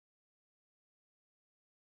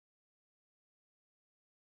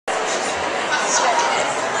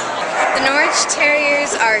Norwich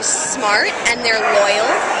Terriers are smart and they're loyal,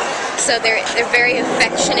 so they're very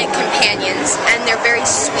affectionate companions, and they're very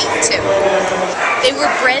sweet too. They were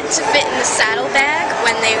bred to fit in the saddlebag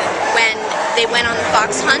when they went on the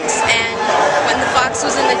fox hunts, and when the fox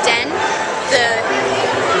was in the den,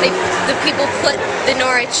 the people put the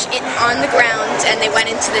Norwich on the ground and they went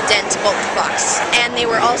into the den to bolt the fox. And they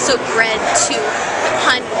were also bred to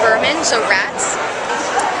hunt vermin, so rats.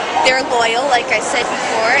 They're loyal, like I said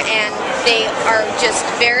before, and they are just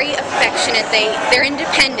very affectionate. They're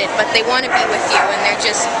independent, but they want to be with you, and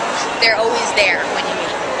they're always there when you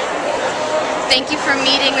meet. Thank you for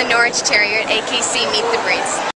meeting the Norwich Terrier at AKC Meet the Breeds.